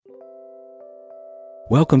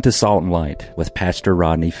Welcome to Salt and Light with Pastor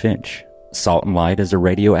Rodney Finch. Salt and Light is a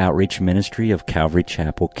radio outreach ministry of Calvary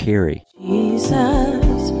Chapel, Cary.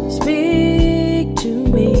 Jesus, speak to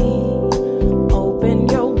me. Open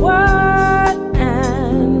your word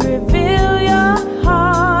and reveal your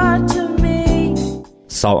heart to me.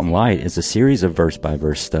 Salt and Light is a series of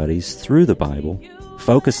verse-by-verse studies through the Bible,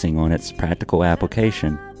 focusing on its practical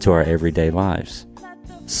application to our everyday lives.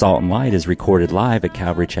 Salt and Light is recorded live at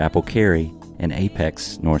Calvary Chapel, Cary in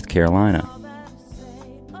Apex, North Carolina.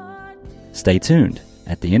 Stay tuned.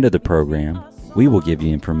 At the end of the program, we will give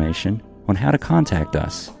you information on how to contact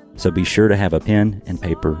us, so be sure to have a pen and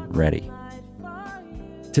paper ready.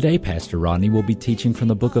 Today, Pastor Rodney will be teaching from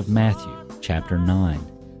the book of Matthew, chapter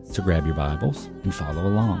 9. So grab your Bibles and follow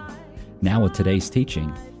along. Now with today's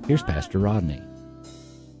teaching, here's Pastor Rodney.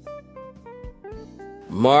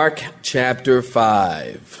 Mark chapter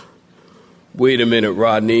 5. Wait a minute,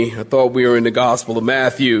 Rodney. I thought we were in the Gospel of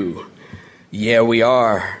Matthew. Yeah, we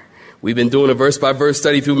are. We've been doing a verse-by-verse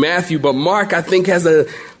study through Matthew, but Mark, I think, has a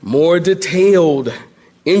more detailed,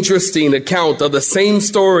 interesting account of the same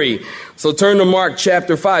story. So turn to Mark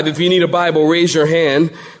chapter 5. If you need a Bible, raise your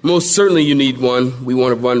hand. Most certainly you need one. We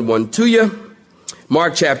want to run one to you.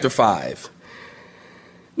 Mark chapter 5.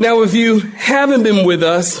 Now, if you haven't been with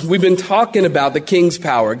us, we've been talking about the king's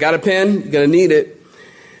power. Got a pen? You're going to need it.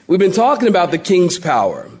 We've been talking about the king's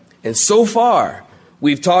power. And so far,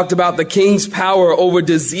 we've talked about the king's power over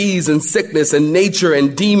disease and sickness and nature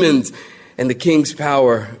and demons. And the king's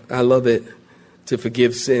power, I love it, to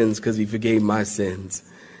forgive sins because he forgave my sins.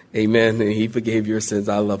 Amen. And he forgave your sins.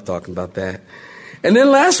 I love talking about that. And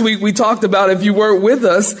then last week we talked about, if you weren't with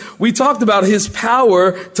us, we talked about his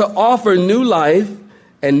power to offer new life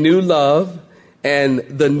and new love and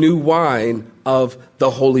the new wine of the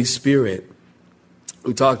Holy Spirit.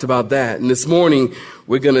 We talked about that. And this morning,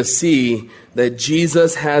 we're going to see that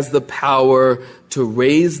Jesus has the power to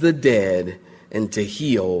raise the dead and to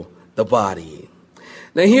heal the body.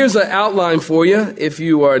 Now, here's an outline for you. If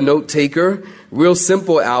you are a note taker, real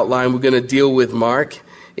simple outline. We're going to deal with Mark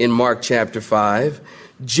in Mark chapter 5.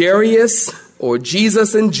 Jairus, or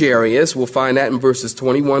Jesus and Jairus, we'll find that in verses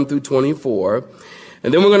 21 through 24.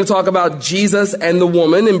 And then we're going to talk about Jesus and the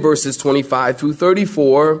woman in verses 25 through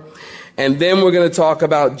 34. And then we're going to talk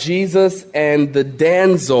about Jesus and the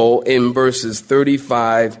damsel in verses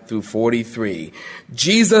 35 through 43.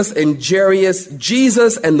 Jesus and Jairus,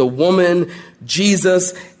 Jesus and the woman,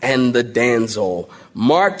 Jesus and the damsel.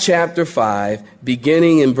 Mark chapter 5,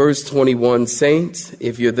 beginning in verse 21. Saints,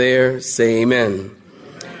 if you're there, say amen.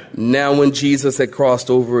 Now when Jesus had crossed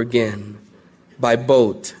over again by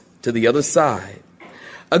boat to the other side,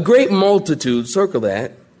 a great multitude, circle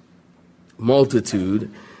that,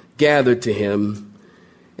 multitude, gathered to him,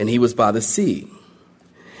 and he was by the sea.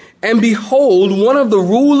 And behold, one of the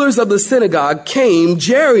rulers of the synagogue came,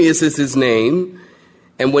 Jairus is his name,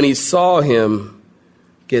 and when he saw him,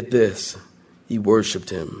 get this, he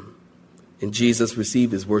worshiped him. And Jesus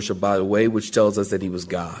received his worship, by the way, which tells us that he was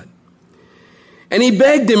God. And he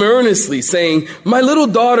begged him earnestly, saying, my little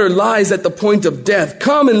daughter lies at the point of death.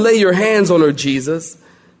 Come and lay your hands on her, Jesus,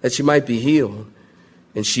 that she might be healed,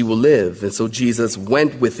 and she will live. And so Jesus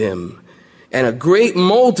went with him, and a great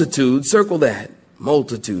multitude, circle that,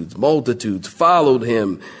 multitudes followed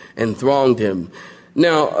him and thronged him.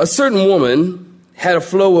 Now, a certain woman had a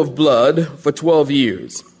flow of blood for 12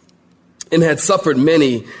 years and had suffered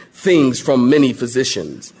many things from many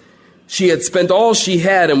physicians. She had spent all she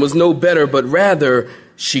had and was no better, but rather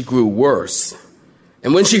she grew worse.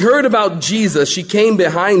 And when she heard about Jesus, she came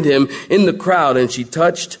behind him in the crowd, and she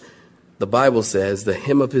touched, the Bible says, the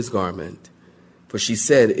hem of his garment. For she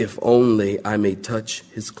said, if only I may touch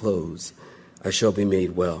his clothes, I shall be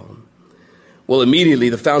made well. Well, immediately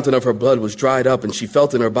the fountain of her blood was dried up, and she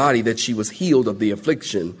felt in her body that she was healed of the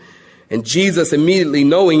affliction. And Jesus, immediately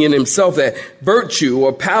knowing in himself that virtue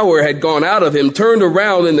or power had gone out of him, turned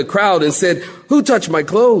around in the crowd and said, who touched my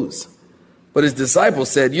clothes? But his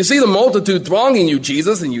disciples said, you see the multitude thronging you,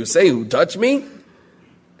 Jesus, and you say, who touched me?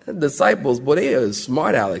 The disciples, boy, they are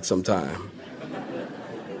smart Alex sometime.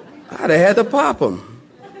 I'd have had to pop them.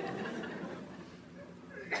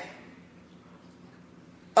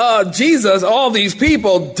 Jesus, all these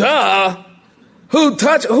people, duh.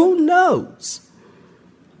 Who knows?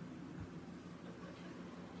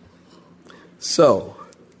 So,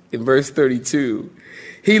 in verse 32,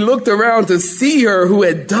 he looked around to see her who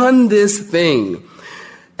had done this thing.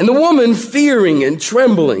 And the woman, fearing and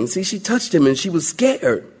trembling, see, she touched him and she was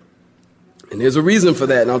scared. And there's a reason for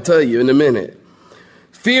that, and I'll tell you in a minute.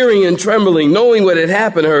 Fearing and trembling, knowing what had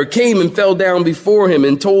happened to her, came and fell down before him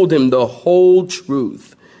and told him the whole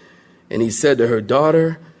truth. And he said to her,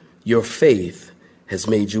 "Daughter, your faith has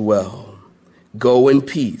made you well. Go in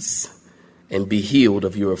peace and be healed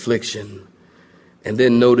of your affliction." And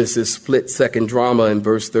then notice this split-second drama in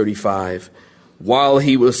verse 35. While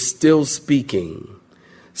he was still speaking,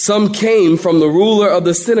 some came from the ruler of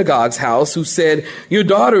the synagogue's house who said, "Your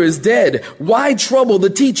daughter is dead. Why trouble the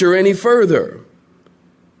teacher any further?"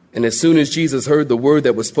 And as soon as Jesus heard the word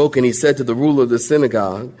that was spoken, he said to the ruler of the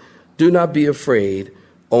synagogue, "Do not be afraid,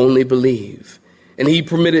 only believe." And he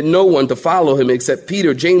permitted no one to follow him except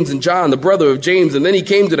Peter, James, and John, the brother of James. And then he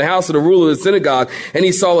came to the house of the ruler of the synagogue, and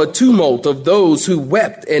he saw a tumult of those who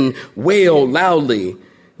wept and wailed loudly.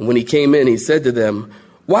 And when he came in, he said to them,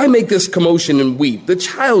 "Why make this commotion and weep? The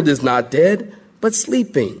child is not dead, but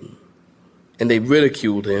sleeping." And they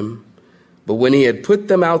ridiculed him. But when he had put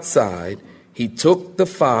them outside, he took the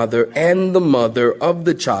father and the mother of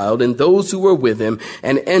the child and those who were with him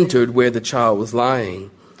and entered where the child was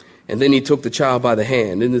lying. And then he took the child by the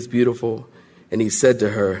hand, isn't this beautiful? And he said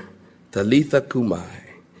to her, "Talitha cumi,"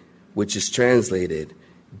 which is translated,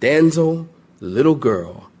 "Damsel, little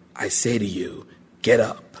girl, I say to you, get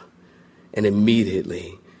up." And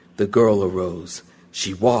immediately the girl arose.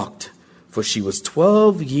 She walked, for she was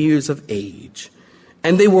 12 years of age.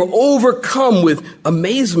 And they were overcome with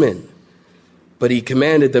amazement. But he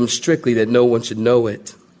commanded them strictly that no one should know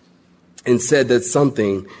it, and said that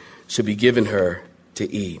something should be given her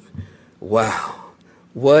to eat. Wow,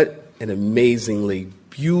 what an amazingly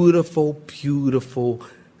beautiful, beautiful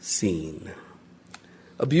scene.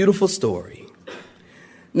 A beautiful story.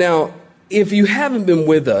 Now, if you haven't been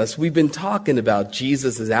with us, we've been talking about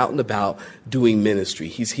Jesus is out and about doing ministry.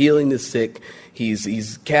 He's healing the sick.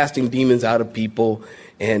 He's casting demons out of people,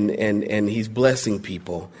 and he's blessing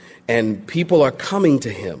people. And people are coming to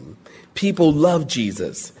him. People love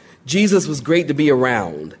Jesus. Jesus was great to be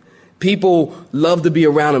around. People loved to be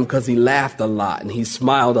around him because he laughed a lot and he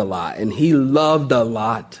smiled a lot and he loved a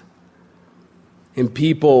lot. And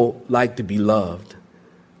people like to be loved.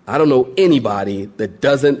 I don't know anybody that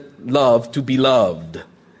doesn't love to be loved.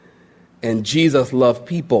 And Jesus loved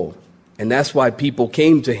people. And that's why people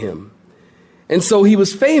came to him. And so he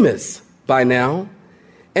was famous by now.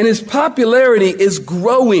 And his popularity is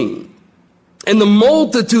growing. And the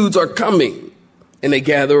multitudes are coming. And they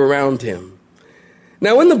gather around him.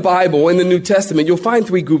 Now, in the Bible, in the New Testament, you'll find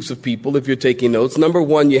three groups of people if you're taking notes. Number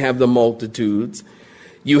one, you have the multitudes.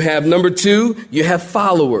 You have, number two, you have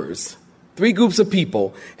followers. Three groups of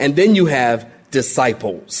people. And then you have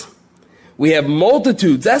disciples. We have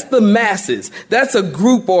multitudes. That's the masses. That's a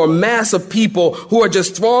group or a mass of people who are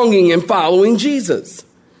just thronging and following Jesus.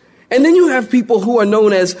 And then you have people who are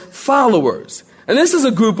known as followers. And this is a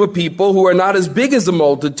group of people who are not as big as the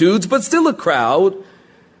multitudes, but still a crowd.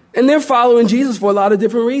 And they're following Jesus for a lot of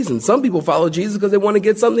different reasons. Some people follow Jesus because they want to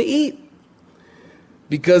get something to eat.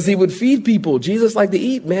 Because he would feed people. Jesus liked to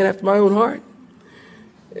eat, man, after my own heart.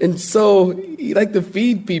 And so he liked to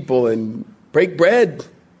feed people and break bread,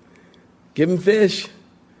 give them fish.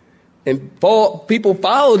 And people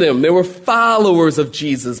followed him. They were followers of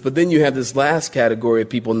Jesus. But then you have this last category of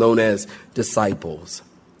people known as disciples.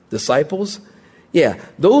 Disciples? Yeah,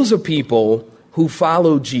 those are people who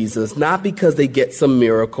follow Jesus, not because they get some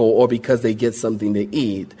miracle or because they get something to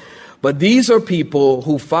eat. But these are people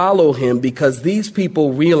who follow him because these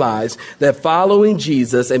people realize that following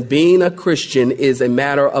Jesus and being a Christian is a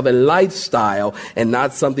matter of a lifestyle and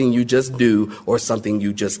not something you just do or something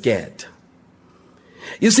you just get.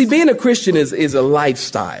 You see, being a Christian is a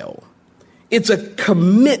lifestyle. It's a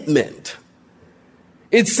commitment.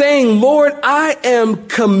 It's saying, Lord, I am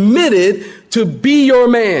committed to be your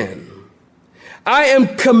man. I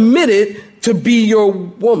am committed to be your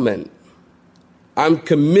woman. I'm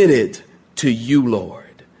committed to you,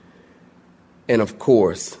 Lord. And of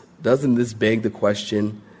course, doesn't this beg the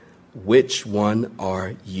question, which one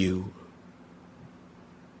are you?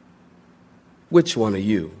 Which one are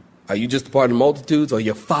you? Are you just a part of the multitudes? Are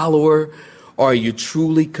you a follower? Or are you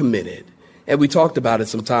truly committed? And we talked about it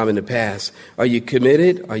sometime in the past. Are you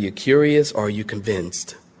committed? Are you curious? Or are you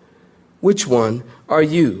convinced? Which one are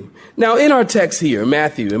you? Now, in our text here,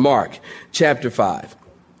 Matthew and Mark, chapter 5,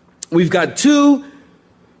 we've got two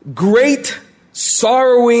great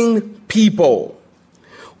sorrowing people.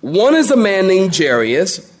 One is a man named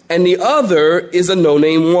Jairus, and the other is a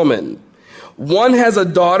no-name woman. One has a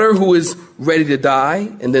daughter who is ready to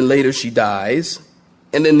die, and then later she dies.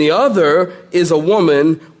 And then the other is a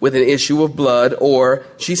woman with an issue of blood, or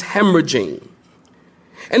she's hemorrhaging.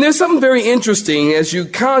 And there's something very interesting as you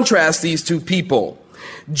contrast these two people.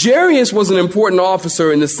 Jairus was an important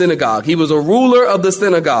officer in the synagogue. He was a ruler of the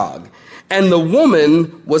synagogue. And the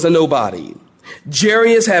woman was a nobody.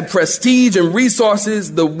 Jairus had prestige and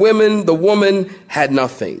resources. The woman had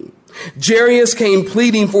nothing. Jairus came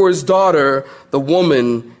pleading for his daughter. The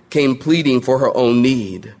woman came pleading for her own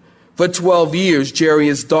need. For 12 years,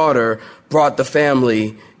 Jairus' daughter brought the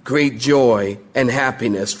family great joy and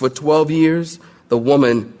happiness. For 12 years, the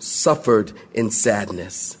woman suffered in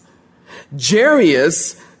sadness.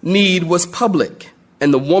 Jairus' need was public,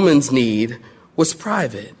 and the woman's need was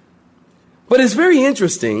private. But it's very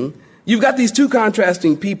interesting. You've got these two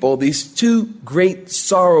contrasting people, these two great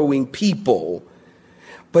sorrowing people.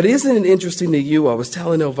 But isn't it interesting to you? I was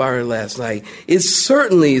telling Elvira last night, it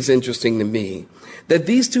certainly is interesting to me that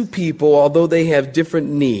these two people, although they have different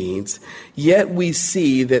needs, yet we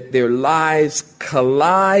see that their lives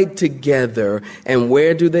collide together. And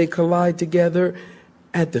where do they collide together?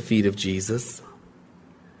 At the feet of Jesus.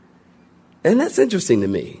 And that's interesting to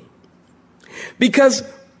me. Because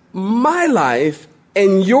my life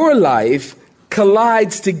and your life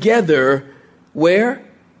collides together where?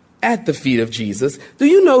 At the feet of Jesus. Do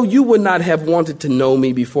you know you would not have wanted to know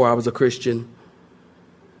me before I was a Christian?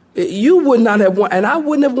 You would not have wanted, and I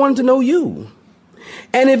wouldn't have wanted to know you.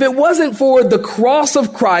 And if it wasn't for the cross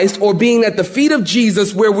of Christ or being at the feet of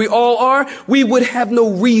Jesus where we all are, we would have no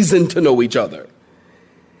reason to know each other.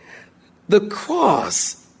 The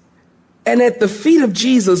cross and at the feet of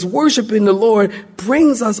Jesus, worshiping the Lord,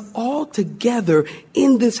 brings us all together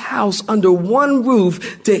in this house under one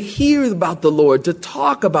roof to hear about the Lord, to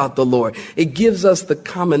talk about the Lord. It gives us the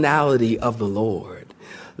commonality of the Lord.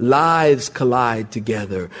 Lives collide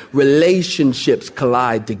together. Relationships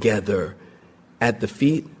collide together at the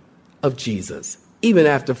feet of Jesus. Even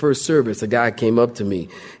after first service, a guy came up to me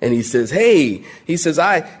and he says,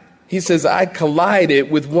 I collided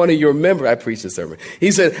with one of your members. I preached a sermon. He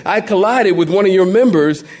said, I collided with one of your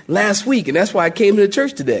members last week, and that's why I came to the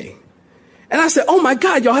church today. And I said, oh my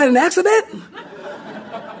God, y'all had an accident?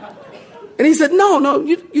 And he said, no,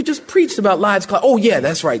 you just preached about lives colliding. Oh yeah,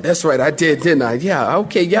 that's right. I did, didn't I? Yeah,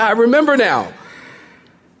 okay, yeah, I remember now.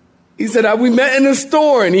 He said, we met in the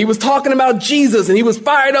store and he was talking about Jesus and he was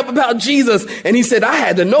fired up about Jesus. And he said, I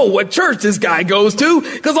had to know what church this guy goes to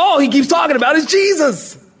because all he keeps talking about is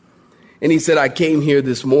Jesus. And he said, I came here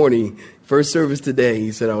this morning, first service today.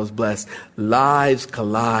 He said, I was blessed. Lives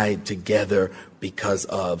collide together because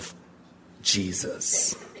of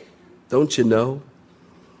Jesus. Don't you know?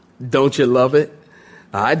 Don't you love it?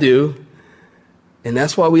 I do. And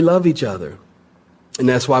that's why we love each other. And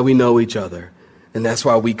that's why we know each other. And that's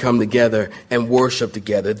why we come together and worship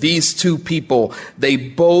together. These two people, they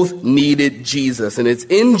both needed Jesus. And it's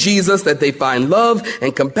in Jesus that they find love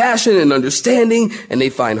and compassion and understanding. And they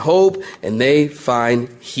find hope and they find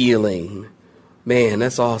healing. Man,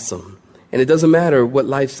 that's awesome. And it doesn't matter what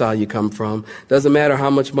lifestyle you come from. Doesn't matter how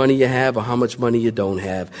much money you have or how much money you don't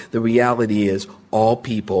have. The reality is all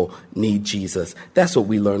people need Jesus. That's what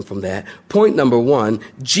we learn from that. Point number one,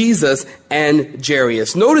 Jesus and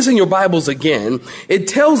Jairus. Notice in your Bibles again, it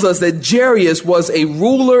tells us that Jairus was a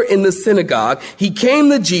ruler in the synagogue. He came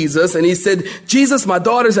to Jesus and he said, Jesus, my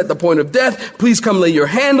daughter's at the point of death. Please come lay your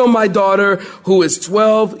hand on my daughter who is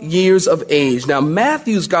 12 years of age. Now,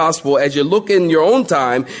 Matthew's gospel, as you look in your own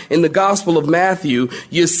time in the gospel of Matthew,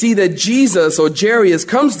 you see that Jesus or Jairus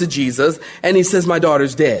comes to Jesus and he says, my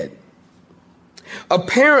daughter's dead.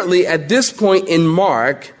 Apparently, at this point in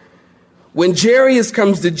Mark, when Jairus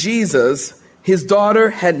comes to Jesus, his daughter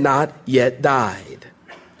had not yet died.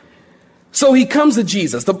 So he comes to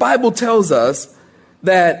Jesus. The Bible tells us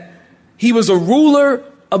that he was a ruler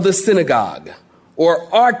of the synagogue,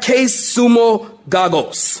 or arches sumo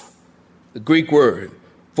gagos, the Greek word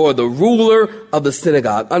for the ruler of the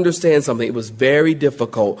synagogue. Understand something. It was very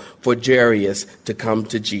difficult for Jairus to come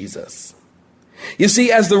to Jesus. You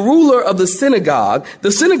see, as the ruler of the synagogue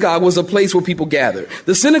was a place where people gathered.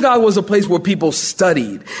 The synagogue was a place where people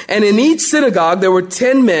studied. And in each synagogue, there were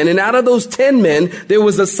 10 men. And out of those 10 men, there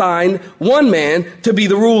was assigned one man to be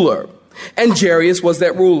the ruler. And Jairus was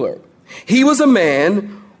that ruler. He was a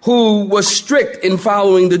man who was strict in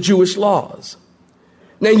following the Jewish laws.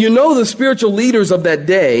 Now, you know, the spiritual leaders of that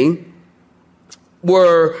day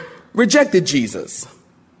rejected Jesus.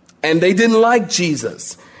 And they didn't like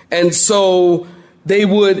Jesus. And so it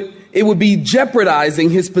would be jeopardizing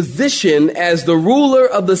his position as the ruler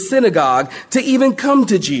of the synagogue to even come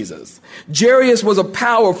to Jesus. Jairus was a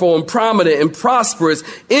powerful and prominent and prosperous,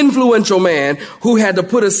 influential man who had to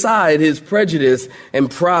put aside his prejudice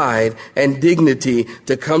and pride and dignity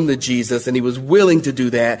to come to Jesus. And he was willing to do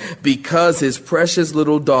that because his precious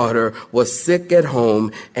little daughter was sick at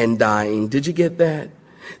home and dying. Did you get that?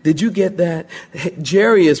 Did you get that?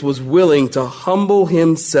 Jairus was willing to humble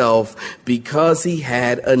himself because he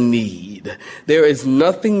had a need. There is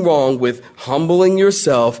nothing wrong with humbling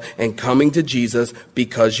yourself and coming to Jesus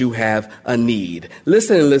because you have a need.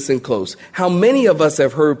 Listen and listen close. How many of us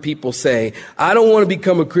have heard people say, I don't want to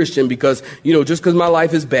become a Christian because, just because my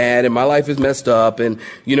life is bad and my life is messed up and,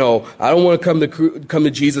 I don't want to come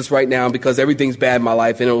to Jesus right now because everything's bad in my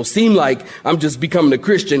life and it will seem like I'm just becoming a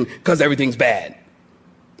Christian because everything's bad.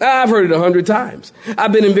 I've heard it 100 times.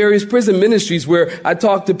 I've been in various prison ministries where I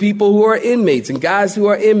talk to people who are inmates and guys who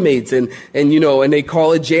are inmates and they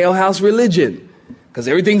call it jailhouse religion because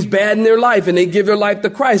everything's bad in their life and they give their life to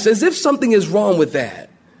Christ as if something is wrong with that.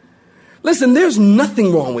 Listen, there's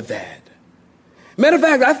nothing wrong with that. Matter of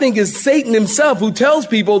fact, I think it's Satan himself who tells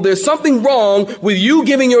people there's something wrong with you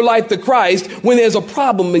giving your life to Christ when there's a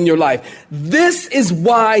problem in your life. This is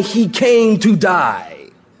why he came to die.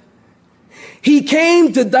 He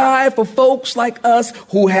came to die for folks like us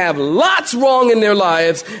who have lots wrong in their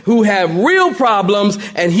lives, who have real problems,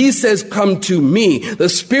 and he says, come to me. The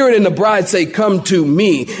Spirit and the bride say, come to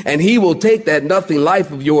me, and he will take that nothing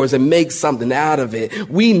life of yours and make something out of it.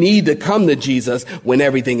 We need to come to Jesus when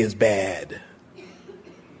everything is bad.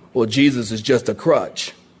 Well, Jesus is just a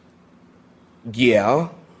crutch. Yeah.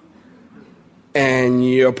 And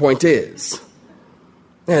your point is,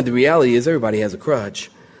 and the reality is everybody has a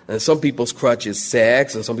crutch. And some people's crutch is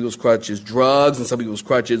sex, and some people's crutch is drugs, and some people's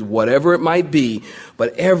crutch is whatever it might be.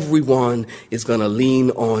 But everyone is going to lean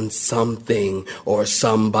on something or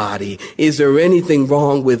somebody. Is there anything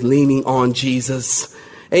wrong with leaning on Jesus?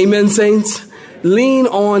 Amen, saints? Lean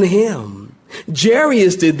on him.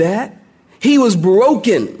 Jairus did that. He was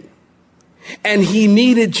broken, and he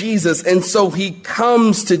needed Jesus, and so he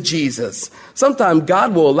comes to Jesus. Sometimes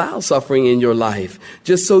God will allow suffering in your life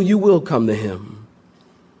just so you will come to him.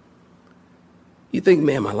 You think,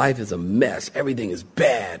 man, my life is a mess. Everything is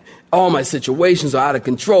bad. All my situations are out of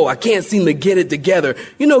control. I can't seem to get it together.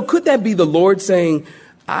 Could that be the Lord saying,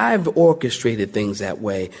 I've orchestrated things that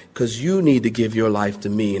way because you need to give your life to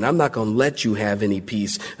me, and I'm not going to let you have any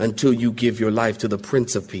peace until you give your life to the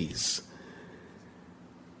Prince of Peace.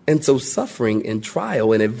 And so suffering and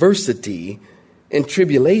trial and adversity and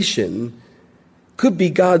tribulation could be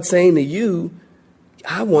God saying to you,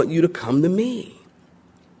 I want you to come to me.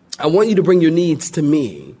 I want you to bring your needs to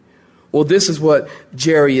me. Well, this is what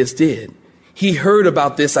Jairus did. He heard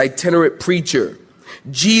about this itinerant preacher,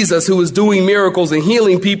 Jesus, who was doing miracles and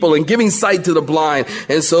healing people and giving sight to the blind.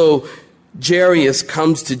 And so Jairus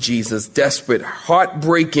comes to Jesus, desperate,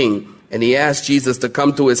 heartbreaking, and he asked Jesus to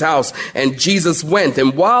come to his house. And Jesus went.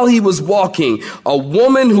 And while he was walking, a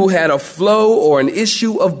woman who had a flow or an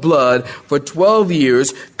issue of blood for 12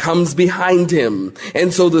 years comes behind him.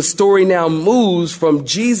 And so the story now moves from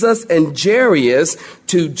Jesus and Jairus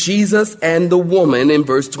to Jesus and the woman in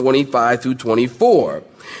verse 25 through 24.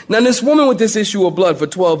 Now, this woman with this issue of blood for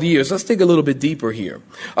 12 years, let's dig a little bit deeper here.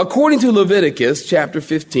 According to Leviticus chapter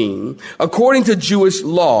 15, according to Jewish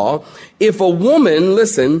law, if a woman,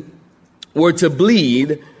 were to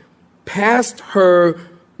bleed past her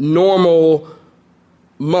normal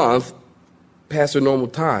month, past her normal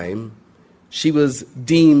time, she was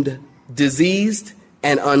deemed diseased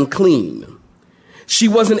and unclean. She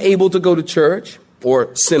wasn't able to go to church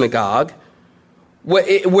or synagogue.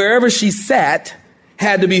 Wherever she sat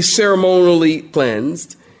had to be ceremonially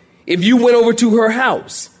cleansed. If you went over to her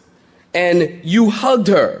house and you hugged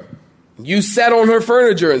her, you sat on her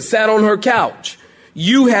furniture and sat on her couch,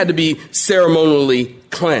 you had to be ceremonially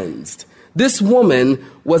cleansed. This woman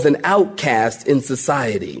was an outcast in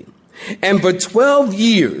society. And for 12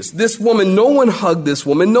 years, this woman, no one hugged this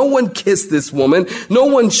woman, no one kissed this woman, no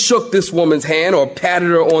one shook this woman's hand or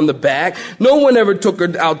patted her on the back, no one ever took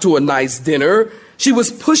her out to a nice dinner. She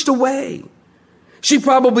was pushed away. She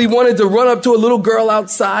probably wanted to run up to a little girl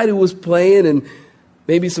outside who was playing and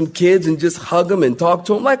maybe some kids and just hug them and talk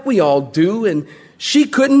to them like we all do, and she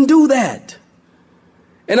couldn't do that.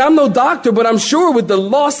 And I'm no doctor, but I'm sure with the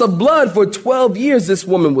loss of blood for 12 years, this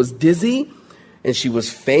woman was dizzy and she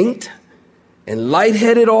was faint and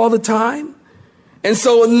lightheaded all the time. And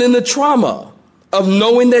so and then the trauma of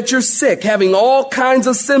knowing that you're sick, having all kinds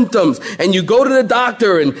of symptoms, and you go to the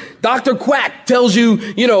doctor and Dr. Quack tells you,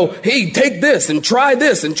 hey, take this and try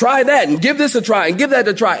that and give this a try and give that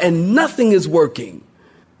a try, and nothing is working.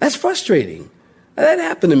 That's frustrating. That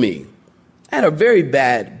happened to me. I had a very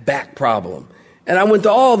bad back problem. And I went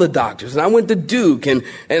to all the doctors, and I went to Duke, and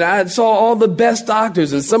I saw all the best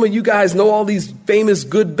doctors. And some of you guys know all these famous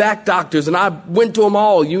good back doctors, and I went to them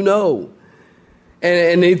all,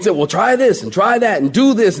 And they said, well, try this and try that and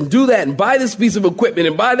do this and do that and buy this piece of equipment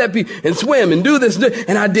and buy that piece and swim and do this.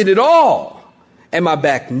 And I did it all. And my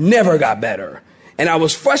back never got better. And I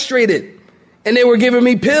was frustrated. And they were giving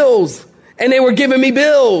me pills. And they were giving me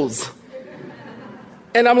bills.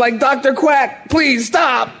 And I'm like, Dr. Quack, please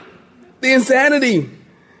stop the insanity.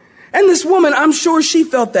 And this woman, I'm sure she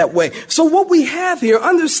felt that way. So what we have here,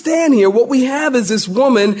 understand here, what we have is this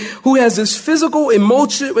woman who has this physical,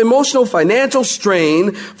 emotional, financial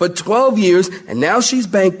strain for 12 years, and now she's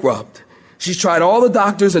bankrupt. She's tried all the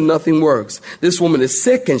doctors and nothing works. This woman is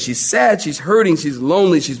sick and she's sad, she's hurting, she's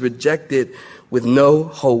lonely, she's rejected with no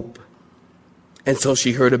hope. And so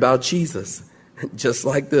she heard about Jesus, just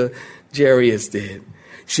like the Jairus did.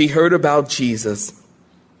 She heard about Jesus.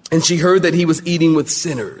 And she heard that he was eating with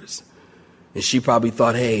sinners. And she probably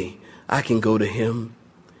thought, hey, I can go to him.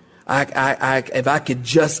 If I could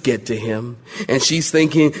just get to him. And she's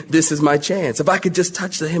thinking, this is my chance. If I could just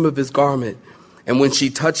touch the hem of his garment. And when she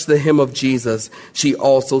touched the hem of Jesus, she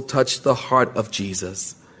also touched the heart of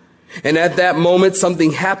Jesus. And at that moment,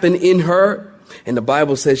 something happened in her. And the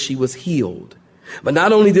Bible says she was healed. But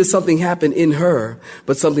not only did something happen in her,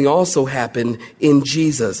 but something also happened in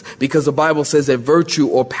Jesus, because the Bible says that virtue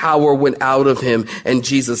or power went out of him, and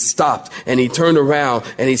Jesus stopped and he turned around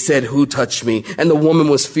and he said, who touched me? And the woman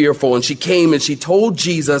was fearful, and she came and she told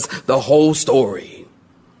Jesus the whole story.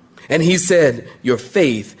 And he said, your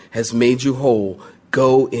faith has made you whole.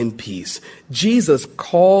 Go in peace. Jesus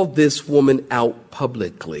called this woman out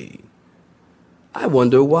publicly. I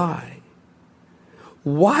wonder why.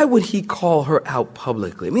 Why would he call her out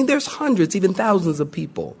publicly? I mean, there's hundreds, even thousands of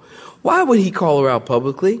people. Why would he call her out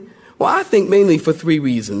publicly? Well, I think mainly for three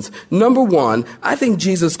reasons. Number one, I think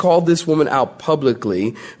Jesus called this woman out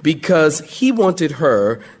publicly because he wanted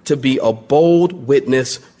her to be a bold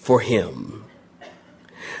witness for him.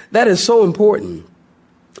 That is so important.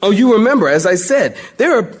 Oh, you remember, as I said,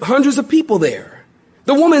 there are hundreds of people there.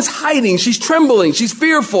 The woman's hiding. She's trembling. She's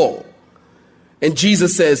fearful. And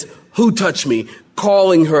Jesus says, who touched me?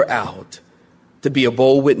 Calling her out to be a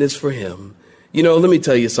bold witness for him. You know, let me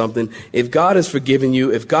tell you something. If God has forgiven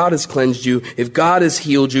you, if God has cleansed you, if God has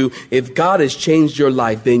healed you, if God has changed your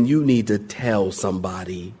life, then you need to tell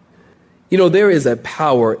somebody. You know, there is a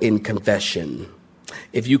power in confession.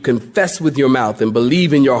 If you confess with your mouth and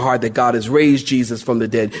believe in your heart that God has raised Jesus from the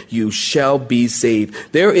dead, you shall be saved.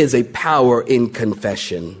 There is a power in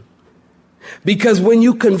confession. Because when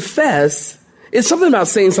you confess, it's something about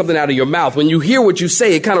saying something out of your mouth. When you hear what you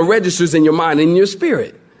say, it kind of registers in your mind and in your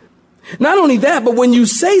spirit. Not only that, but when you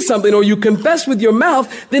say something or you confess with your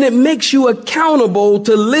mouth, then it makes you accountable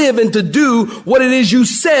to live and to do what it is you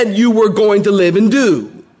said you were going to live and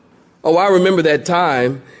do. Oh, I remember that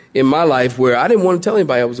time in my life where I didn't want to tell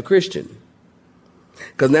anybody I was a Christian,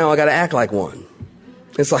 because now I got to act like one.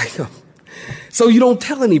 It's like, so you don't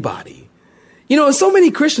tell anybody. You know, so many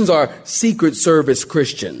Christians are Secret Service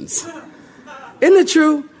Christians. Isn't it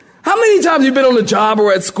true? How many times have you been on a job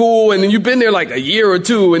or at school and then you've been there like a year or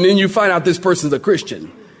two and then you find out this person's a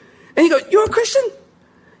Christian? And you go, you're a Christian?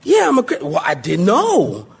 Yeah, I'm a Christian. Well, I didn't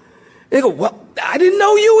know. And they go, well, I didn't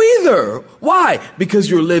know you either. Why? Because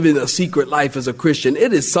you're living a secret life as a Christian.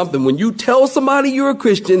 It is something when you tell somebody you're a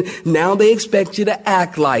Christian, now they expect you to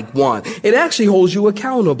act like one. It actually holds you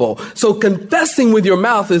accountable. So confessing with your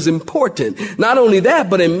mouth is important. Not only that,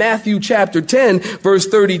 but in Matthew chapter 10, verse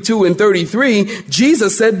 32 and 33,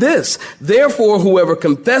 Jesus said this, therefore, whoever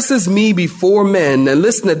confesses me before men, and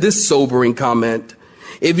listen to this sobering comment,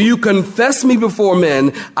 if you confess me before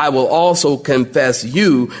men, I will also confess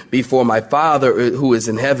you before my Father who is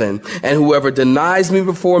in heaven. And whoever denies me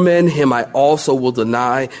before men, him I also will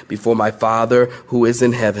deny before my Father who is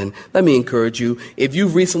in heaven. Let me encourage you. If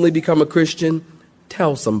you've recently become a Christian,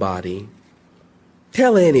 tell somebody.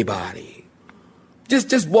 Tell anybody.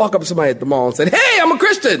 Just walk up to somebody at the mall and say, hey, I'm a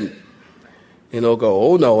Christian. And they'll go,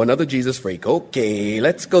 oh no, another Jesus freak. Okay,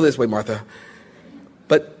 let's go this way, Martha.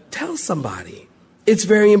 But tell somebody. It's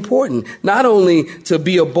very important, not only to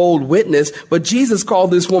be a bold witness, but Jesus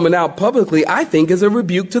called this woman out publicly, I think, as a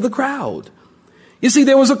rebuke to the crowd. You see,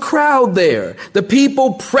 there was a crowd there. The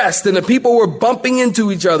people pressed and the people were bumping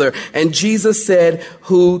into each other. And Jesus said,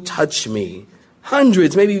 who touched me?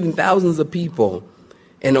 Hundreds, maybe even thousands of people.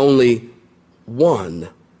 And only one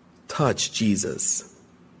touched Jesus.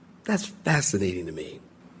 That's fascinating to me.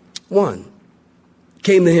 One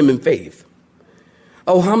came to him in faith.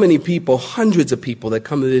 Oh, how many people, hundreds of people that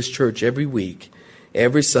come to this church every week,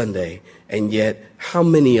 every Sunday, and yet how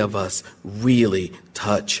many of us really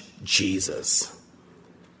touch Jesus?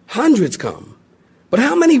 Hundreds come, but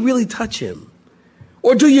how many really touch him?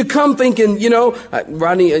 Or do you come thinking,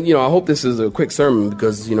 Rodney, I hope this is a quick sermon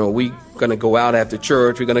because, we're going to go out after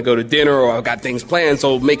church, we're going to go to dinner, or I've got things planned,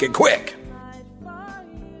 so make it quick.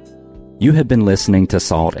 You have been listening to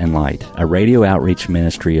Salt and Light, a radio outreach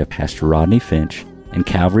ministry of Pastor Rodney Finch and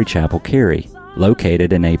Calvary Chapel Cary,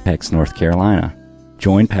 located in Apex, North Carolina.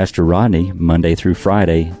 Join Pastor Rodney Monday through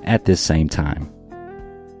Friday at this same time.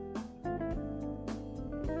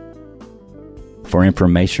 For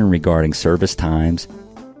information regarding service times,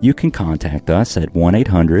 you can contact us at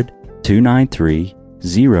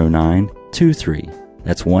 1-800-293-0923.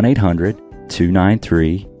 That's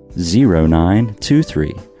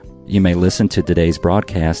 1-800-293-0923. You may listen to today's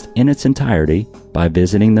broadcast in its entirety by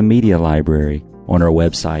visiting the media library on our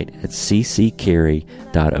website at nccary.org.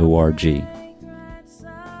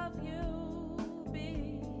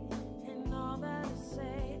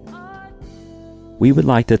 We would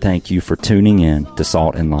like to thank you for tuning in to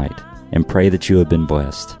Salt and Light and pray that you have been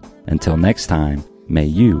blessed. Until next time, may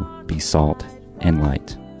you be salt and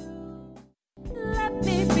light.